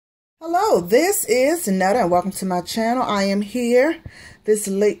Hello, this is Arnetta and welcome to my channel. I am here this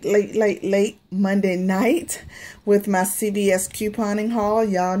late Monday night with my CVS couponing haul.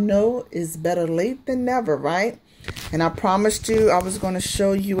 Y'all know it's better late than never, right? And I promised you I was going to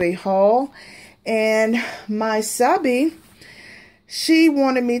show you a haul. And my subby, she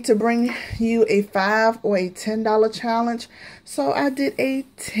wanted me to bring you a $5 or a $10 challenge. So I did a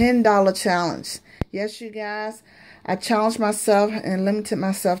 $10 challenge. Yes, you guys. I challenged myself and limited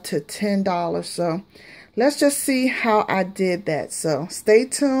myself to $10. So let's just see how I did that. So stay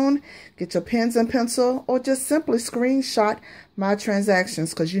tuned, get your pens and pencil, or just simply screenshot my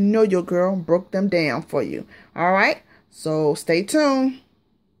transactions because you know your girl broke them down for you. All right, so stay tuned.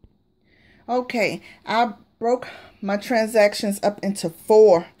 Okay, I broke my transactions up into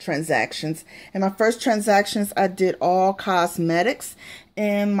 4 transactions. And my first transactions, I did all cosmetics.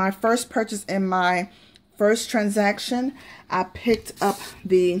 And my first purchase in my first transaction, I picked up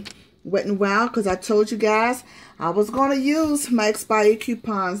the Wet n Wild because I told you guys I was going to use my expired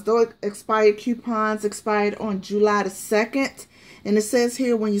coupons. Those expired coupons expired on July the 2nd. And it says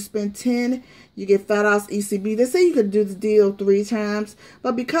here when you spend 10, you get $5 ECB. They say you could do the deal 3 times.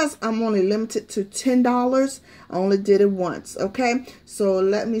 But because I'm only limited to $10, I only did it once. Okay, so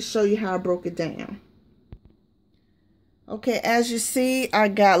let me show you how I broke it down. Okay, as you see, I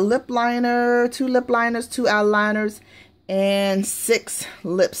got lip liner, 2 lip liners, 2 eyeliners, and 6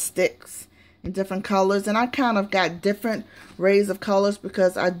 lipsticks in different colors. And I kind of got different rays of colors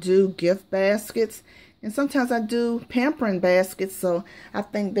because I do gift baskets. And sometimes I do pampering baskets, so I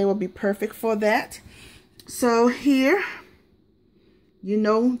think they will be perfect for that. So here, you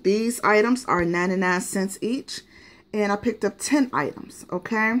know, these items are 99 cents each. And I picked up 10 items,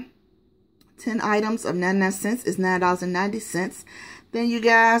 okay? 10 items of 99 cents is $9.90. Then you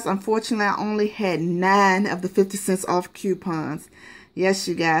guys, unfortunately, I only had 9 of the 50 cents off coupons. Yes,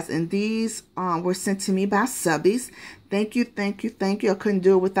 you guys, and these were sent to me by subbies. Thank you, thank you, thank you. I couldn't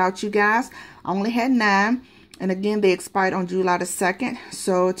do it without you guys. I only had 9, and again, they expired on July the 2nd.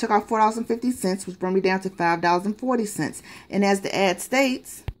 So it took out $4.50, which brought me down to $5.40. And as the ad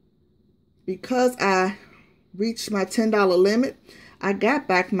states, because I reached my $10 limit, I got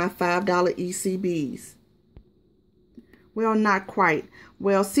back my $5 ECBs. Well, not quite.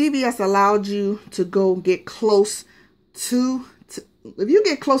 Well, CVS allowed you to go get close to if you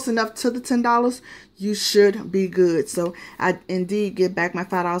get close enough to the $10, you should be good. So I indeed get back my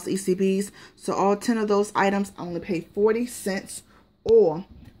 $5 ECBs. So all 10 of those items, I only paid 40 cents or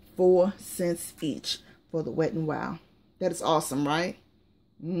 4 cents each for the Wet n Wild. That is awesome, right?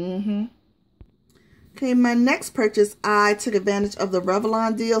 Okay, my next purchase, I took advantage of the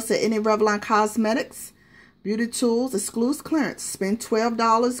Revlon deal. Said any Revlon cosmetics, beauty tools, exclusive clearance. Spend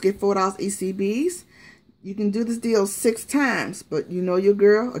 $12, get $4 ECBs. You can do this deal 6 times, but you know your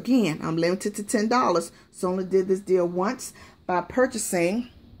girl, again, I'm limited to $10. So only did this deal once by purchasing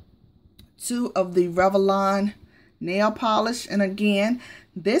 2 of the Revlon nail polish. And again,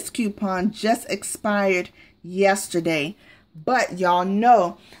 this coupon just expired yesterday. But y'all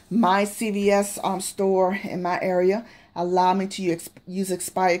know my CVS store in my area allow me to use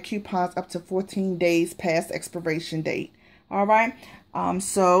expired coupons up to 14 days past expiration date. All right.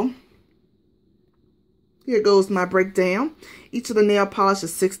 So here goes my breakdown. Each of the nail polish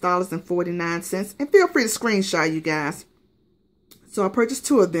is $6.49. And feel free to screenshot, you guys. So I purchased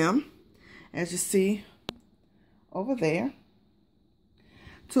 2 of them, as you see over there.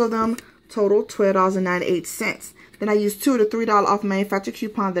 2 of them total $12.98. Then I used 2 to $3 off manufacturer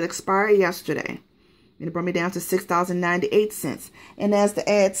coupon that expired yesterday. And it brought me down to $6.98. And as the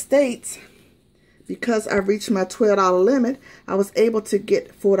ad states, because I reached my $12 limit, I was able to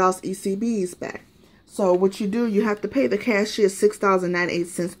get $4 ECBs back. So what you do, you have to pay the cashier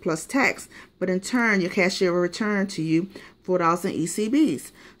 $6.98 plus tax. But in turn, your cashier will return to you $4 in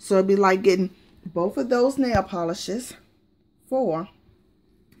ECBs. So it'd be like getting both of those nail polishes for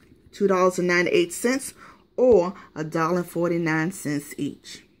 $2.98 or $1.49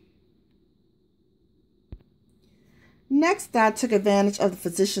 each. Next, I took advantage of the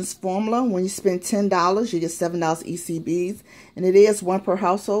Physicians Formula. When you spend $10, you get $7 ECBs. And it is 1 per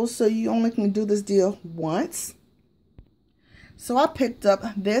household, so you only can do this deal once. So I picked up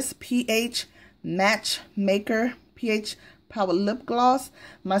this pH Matchmaker pH Power Lip Gloss.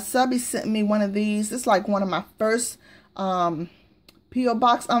 My subby sent me one of these. It's like one of my first P.O.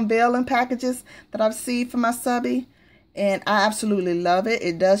 Box unveiling packages that I've seen for my subby. And I absolutely love it.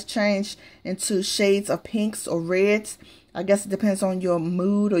 It does change into shades of pinks or reds. I guess it depends on your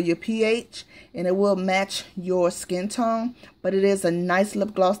mood or your pH, and it will match your skin tone. But it is a nice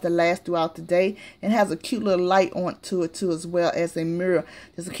lip gloss that lasts throughout the day and has a cute little light on to it too, as well as a mirror,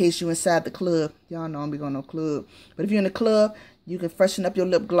 just in case you're inside the club. Y'all know I'm going to no club. But if you're in the club, you can freshen up your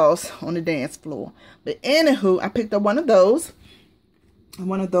lip gloss on the dance floor. But anywho, I picked up one of those.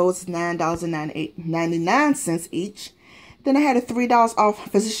 One of those is $9.99 each. Then I had a $3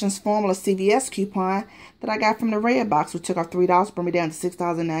 off Physicians Formula CVS coupon that I got from the red box, which took off $3, brought me down to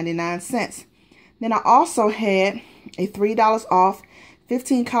 $6.99. Then I also had a $3 off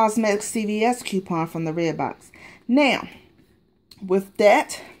 15 Cosmetics CVS coupon from the red box. Now, with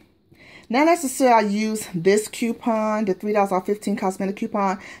that, not necessarily I use this coupon, the $3 off 15 Cosmetic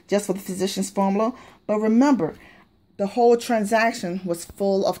coupon, just for the Physicians Formula. But remember, the whole transaction was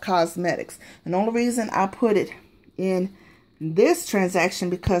full of cosmetics. And the only reason I put it in this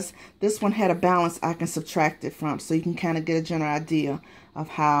transaction because this one had a balance I can subtract it from, so you can kind of get a general idea of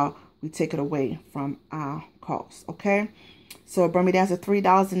how we take it away from our cost. Okay, so it brought me down to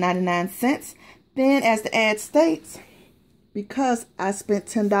 $3.99. Then, as the ad states, because I spent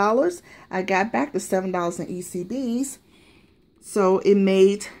 $10, I got back the $7 in ECBs. So it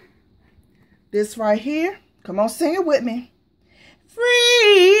made this right here. Come on, sing it with me. Free.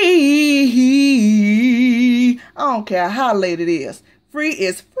 I don't care how late it is. Free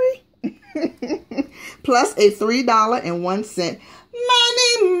is free. Plus a $3.01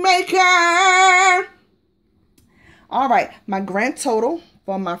 money maker. All right, my grand total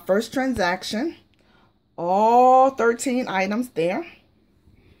for my first transaction, all 13 items there,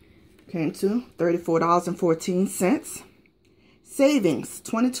 came to $34.14. Savings,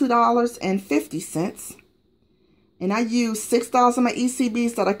 $22.50. And I used $6 of my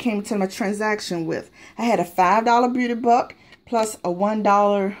ECBs that I came to my transaction with. I had a $5 beauty buck plus a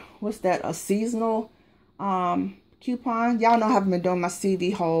 $1, what's that, a seasonal coupon. Y'all know I haven't been doing my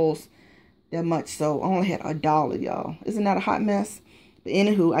CV hauls that much, so I only had $1, y'all. Isn't that a hot mess? But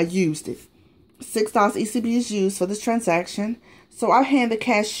anywho, I used it. $6 ECBs used for this transaction. So I hand the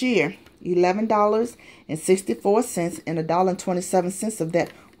cashier $11.64, and $1.27 of that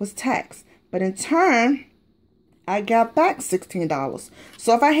was tax. But in turn, I got back $16.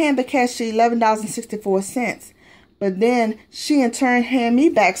 So if I hand the cashier $11.64, but then she in turn hand me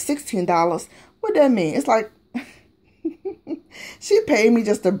back $16, what that mean? It's like she paid me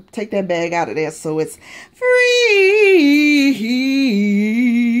just to take that bag out of there. So it's free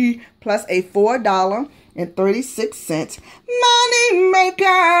plus a $4.36 money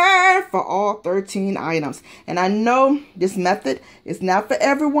maker for all 13 items. And I know this method is not for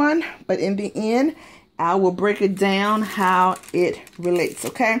everyone, but in the end, I will break it down how it relates,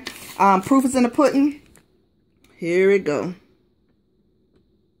 okay? Proof is in the pudding. Here we go.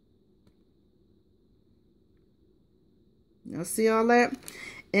 Y'all see all that?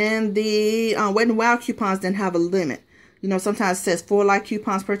 And the Wet n Wild coupons didn't have a limit. You know, sometimes it says 4 light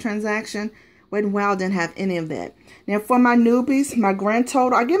coupons per transaction. Wet n Wild didn't have any of that. Now, for my newbies, my grand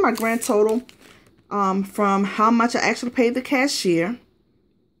total, I get my grand total from how much I actually paid the cashier.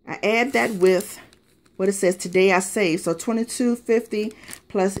 I add that with what it says today I saved. So $22.50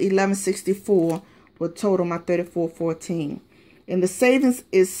 plus $11.64 will total my $34.14. And the savings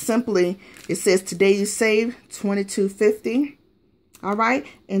is simply, it says today you saved $22.50. All right.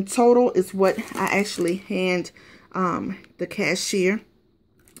 And total is what I actually hand the cashier.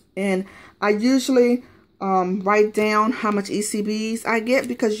 And I usually write down how much ECBs I get,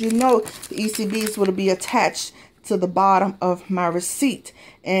 because you know the ECBs will be attached to the bottom of my receipt.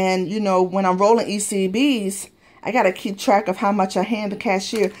 And you know, when I'm rolling ECBs, I got to keep track of how much I hand the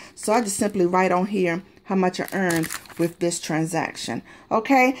cashier. So I just simply write on here how much I earned with this transaction.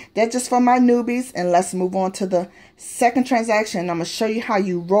 Okay, that's just for my newbies. And let's move on to the second transaction. I'm going to show you how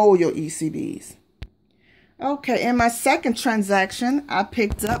you roll your ECBs. Okay, in my second transaction, I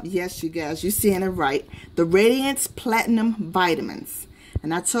picked up, yes, you guys, you're seeing it right, the Radiance Platinum Vitamins.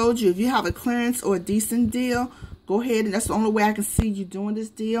 And I told you, if you have a clearance or a decent deal, go ahead, and that's the only way I can see you doing this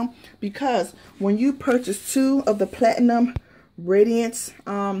deal. Because when you purchase 2 of the Platinum Radiance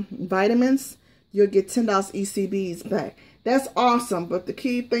vitamins, you'll get $10 ECBs back. That's awesome, but the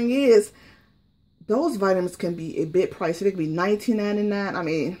key thing is, those vitamins can be a bit pricey. They can be $19.99. I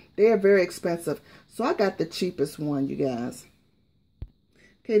mean, they're very expensive. So I got the cheapest one, you guys.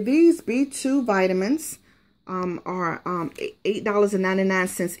 Okay, these B2 vitamins are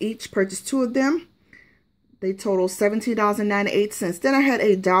 $8.99 each. Purchased 2 of them. They total $17.98. Then I had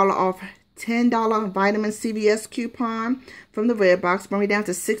a $1 off $10 vitamin CVS coupon from the red box, brought me down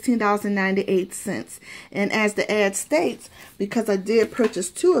to $16.98. And as the ad states, because I did purchase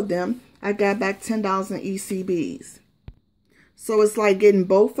 2 of them, I got back $10 in ECBs. So it's like getting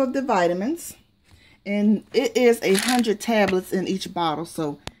both of the vitamins. And it is 100 tablets in each bottle.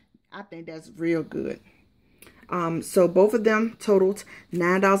 So I think that's real good. So both of them totaled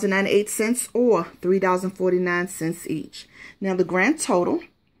 $9.98 or $3.49 each. Now the grand total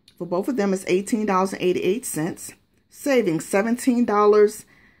for both of them is $18.88, saving $17.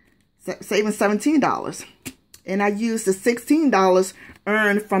 And I used the $16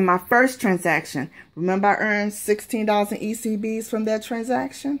 earned from my first transaction. Remember, I earned $16 in ECBs from that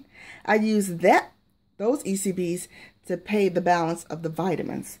transaction? I used those ECBs to pay the balance of the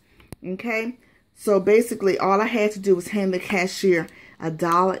vitamins. Okay? So basically, all I had to do was hand the cashier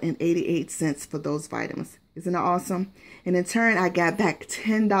 $1.88 for those vitamins. Isn't that awesome? And in turn, I got back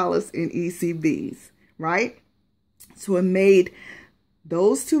 $10 in ECBs, right? So it made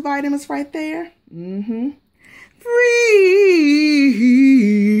those two vitamins right there, free,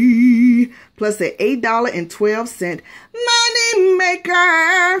 plus an $8.12 money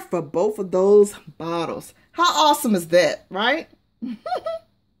maker for both of those bottles. How awesome is that, right?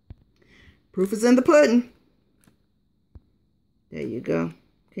 Proof is in the pudding. There you go.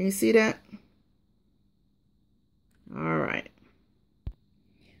 Can you see that? All right.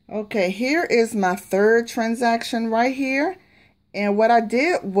 Okay, here is my third transaction right here. And what I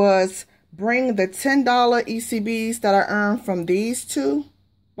did was bring the $10 ECBs that I earned from these two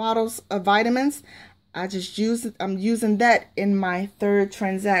bottles of vitamins. I'm using that in my third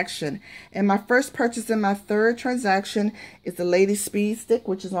transaction. And my first purchase in my third transaction is the Lady Speed Stick,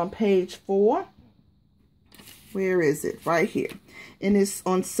 which is on page 4. Where is it? Right here. And it's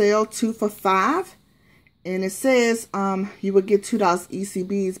on sale 2 for $5. And it says you will get $2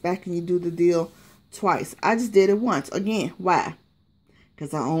 ECBs back and you do the deal twice. I just did it once. Again, why?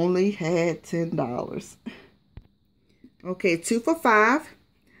 Because I only had $10. Okay, 2 for $5.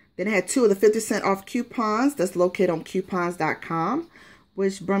 Then I had 2 of the 50% off coupons that's located on coupons.com,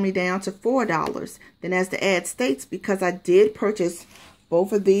 which brought me down to $4. Then as the ad states, because I did purchase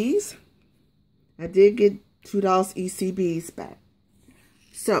both of these, I did get $2 ECBs back.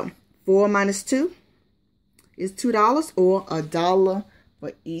 So 4 minus 2 is $2 or $1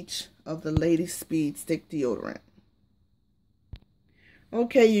 for each of the Lady Speed Stick deodorant.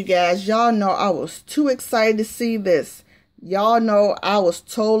 Okay, you guys, y'all know I was too excited to see this. Y'all know I was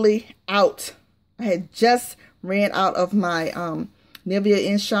totally out. I had just ran out of my Nivea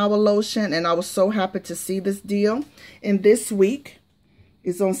In Shower Lotion, and I was so happy to see this deal. And this week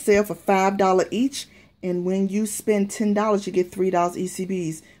is on sale for $5 each. And when you spend $10, you get $3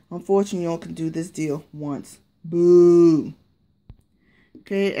 ECBs. Unfortunately, you only can do this deal once. Boo.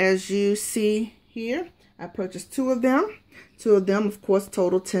 Okay, as you see here, I purchased 2 of them. 2 of them, of course,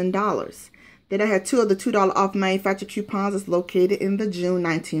 total $10. Then I had 2 of the $2 off manufacturer coupons that's located in the June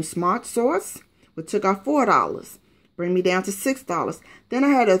 19 Smart Source, which took off $4, bring me down to $6. Then I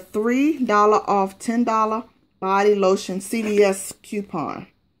had a $3 off $10 body lotion CVS coupon.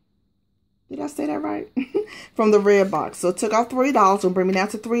 Did I say that right? From the red box. So it took off $3 and bring me down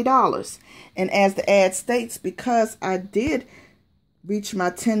to $3. And as the ad states, because I did reach my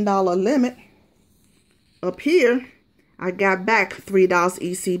 $10 limit up here, I got back $3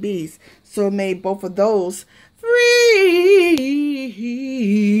 ECBs. So it made both of those free.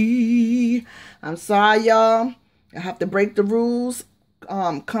 I'm sorry, y'all. I have to break the rules.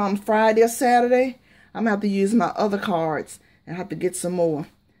 Come Friday or Saturday, I'm going to have to use my other cards and have to get some more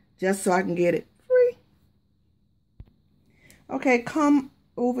just so I can get it free. Okay, come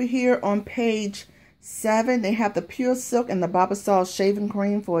over here on page 7. They have the Pure Silk and the Barbasol shaving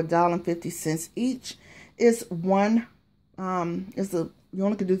cream for $1.50 each. It's one. You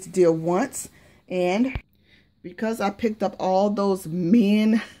only can do this deal once, and because I picked up all those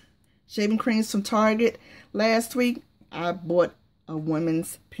men shaving creams from Target last week, I bought a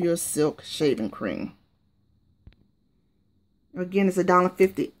women's Pure Silk shaving cream. Again, it's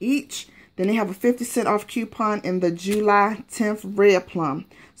 $1.50 each. Then they have a 50% off coupon in the July 10th Red Plum.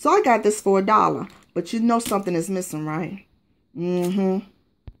 So I got this for $1, but you know something is missing, right?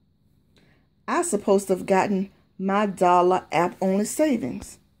 I supposed to have gotten my dollar app only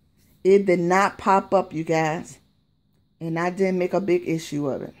savings. It did not pop up, you guys. And I didn't make a big issue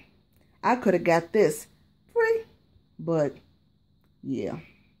of it. I could have got this free. But yeah,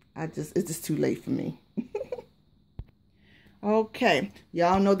 it's just too late for me. Okay,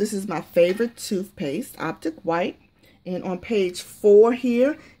 y'all know this is my favorite toothpaste, Optic White. And on page 4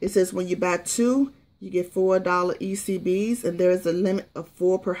 here, it says when you buy 2, you get $4 ECBs. And there is a limit of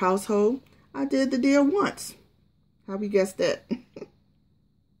 4 per household. I did the deal once. How we guessed that?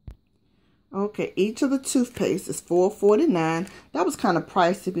 Okay, each of the toothpaste is $4.49. That was kind of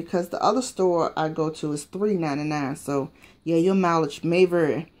pricey because the other store I go to is $3.99. So, yeah, your mileage may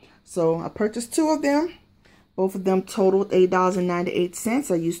vary. So, I purchased 2 of them. Both of them totaled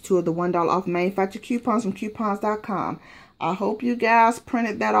 $8.98. I used 2 of the $1 off manufacturer coupons from coupons.com. I hope you guys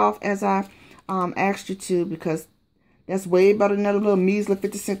printed that off as I asked you to, because that's way better than the little measly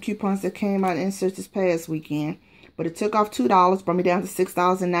 50-cent coupons that came out in inserts this past weekend. But it took off $2, brought me down to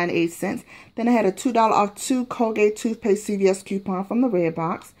 $6.98. Then I had a $2 off 2 Colgate toothpaste CVS coupon from the red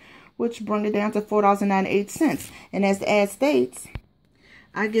box, which brought it down to $4.98. And as the ad states,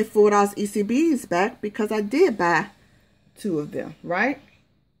 I get $4 ECBs back because I did buy 2 of them, right?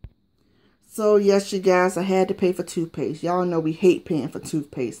 So, yes, you guys, I had to pay for toothpaste. Y'all know we hate paying for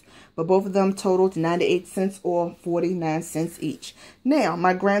toothpaste. But both of them totaled 98 cents or 49 cents each. Now,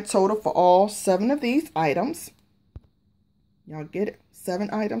 my grand total for all 7 of these items. Y'all get it? 7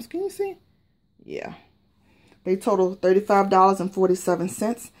 items. Can you see? Yeah. They total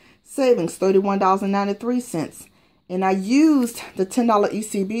 $35.47. Savings, $31.93. And I used the $10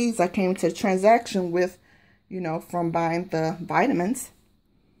 ECBs I came into the transaction with, you know, from buying the vitamins.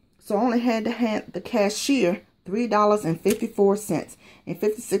 So I only had to hand the cashier $3.54. And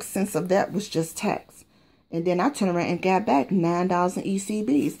 56 cents of that was just tax. And then I turned around and got back $9 in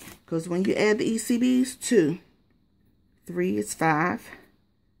ECBs. Because when you add the ECBs, 2, 3 is 5.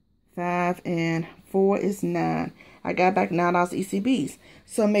 5 and 4 is 9. I got back $9 ECBs.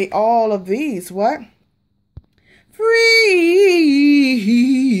 So I made all of these, what? Free.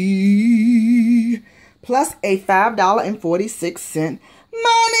 Plus a $5.46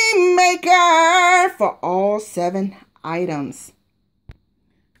 money maker for all 7 items.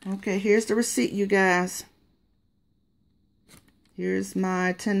 Okay, here's the receipt, you guys. Here's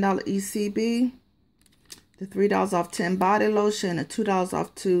my $10 ECB, the $3 off 10 body lotion, and $2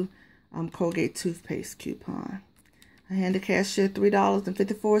 off 2 Colgate toothpaste coupon. I hand the cashier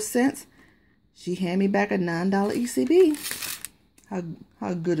 $3.54. She handed me back a $9 ECB.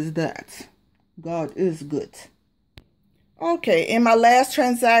 How good is that? God is good. Okay, in my last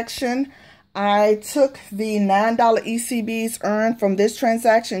transaction, I took the $9 ECBs earned from this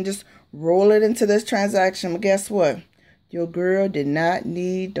transaction, just roll it into this transaction. But guess what? Your girl did not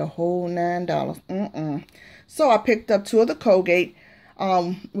need the whole $9. So I picked up 2 of the Colgate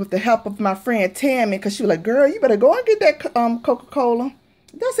with the help of my friend Tammy, because she was like, girl, you better go and get that Coca-Cola.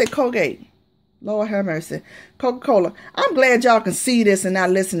 Don't say Colgate. Lord have mercy. Coca-Cola. I'm glad y'all can see this and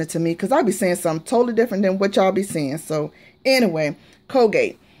not listening to me, because I'll be saying something totally different than what y'all be saying. So anyway,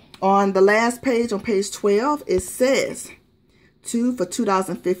 Colgate. On the last page, on page 12, it says 2 for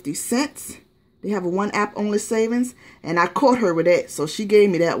 $2.50. They have a 1 app only savings, and I caught her with that, so she gave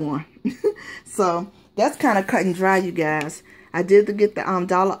me that one. So that's kind of cut and dry, you guys. I did get the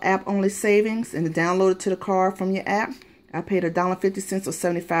dollar app only savings and download it to the card from your app. I paid $1.50 or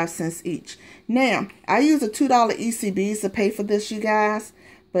 75 cents each. Now, I used a $2 ECBs to pay for this, you guys.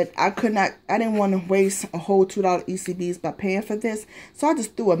 But I didn't want to waste a whole $2 ECBs by paying for this. So I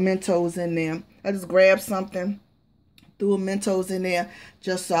just threw a Mentos in there. I just grabbed something, threw a Mentos in there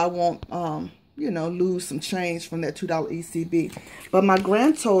just so I won't, you know, lose some change from that $2 ECB. But my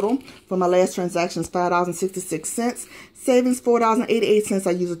grand total for my last transaction is $5.66. Savings $4.88.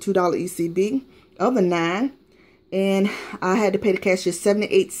 I used a $2 ECB of the 9. And I had to pay the cashier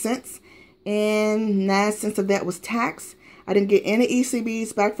 78 cents. And 9 cents of that was tax. I didn't get any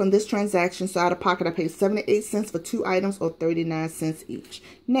ECBs back from this transaction, so out of pocket I paid 78 cents for 2 items or 39 cents each.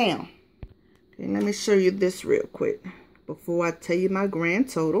 Now, okay, let me show you this real quick before I tell you my grand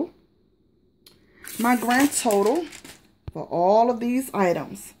total. My grand total for all of these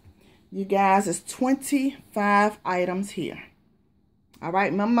items, you guys, is 25 items here. All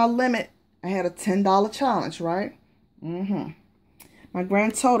right, remember my limit, I had a $10 challenge, right? My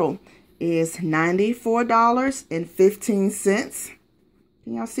grand total is $94.15.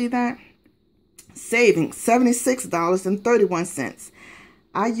 Can y'all see that? Savings, $76.31.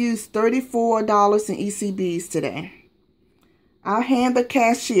 I used $34 in ECBs today. I hand the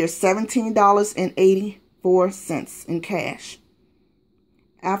cashier $17.84 in cash.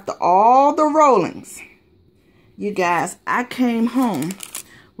 After all the rollings, you guys, I came home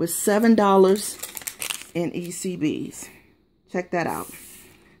with $7 in ECBs. Check that out.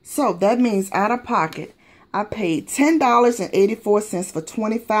 So that means out of pocket, I paid $10.84 for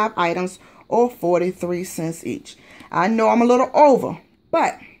 25 items or 43 cents each. I know I'm a little over,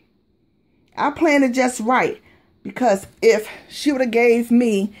 but I planned it just right, because if she would have gave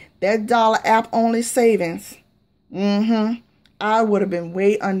me that dollar app only savings, I would have been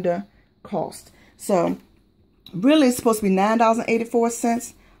way under cost. So really it's supposed to be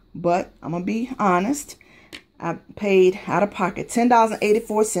 $9.84, but I'm going to be honest. I paid out of pocket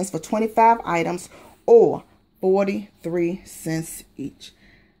 $10.84 for 25 items, or 43 cents each.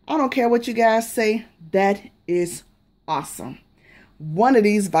 I don't care what you guys say. That is awesome. One of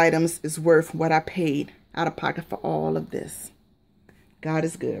these vitamins is worth what I paid out of pocket for all of this. God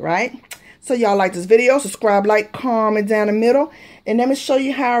is good, right? So y'all like this video, subscribe, like, comment down the middle. And let me show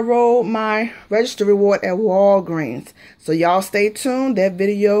you how I rolled my register reward at Walgreens. So y'all stay tuned. That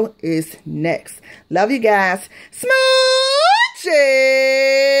video is next. Love you guys. Smooches!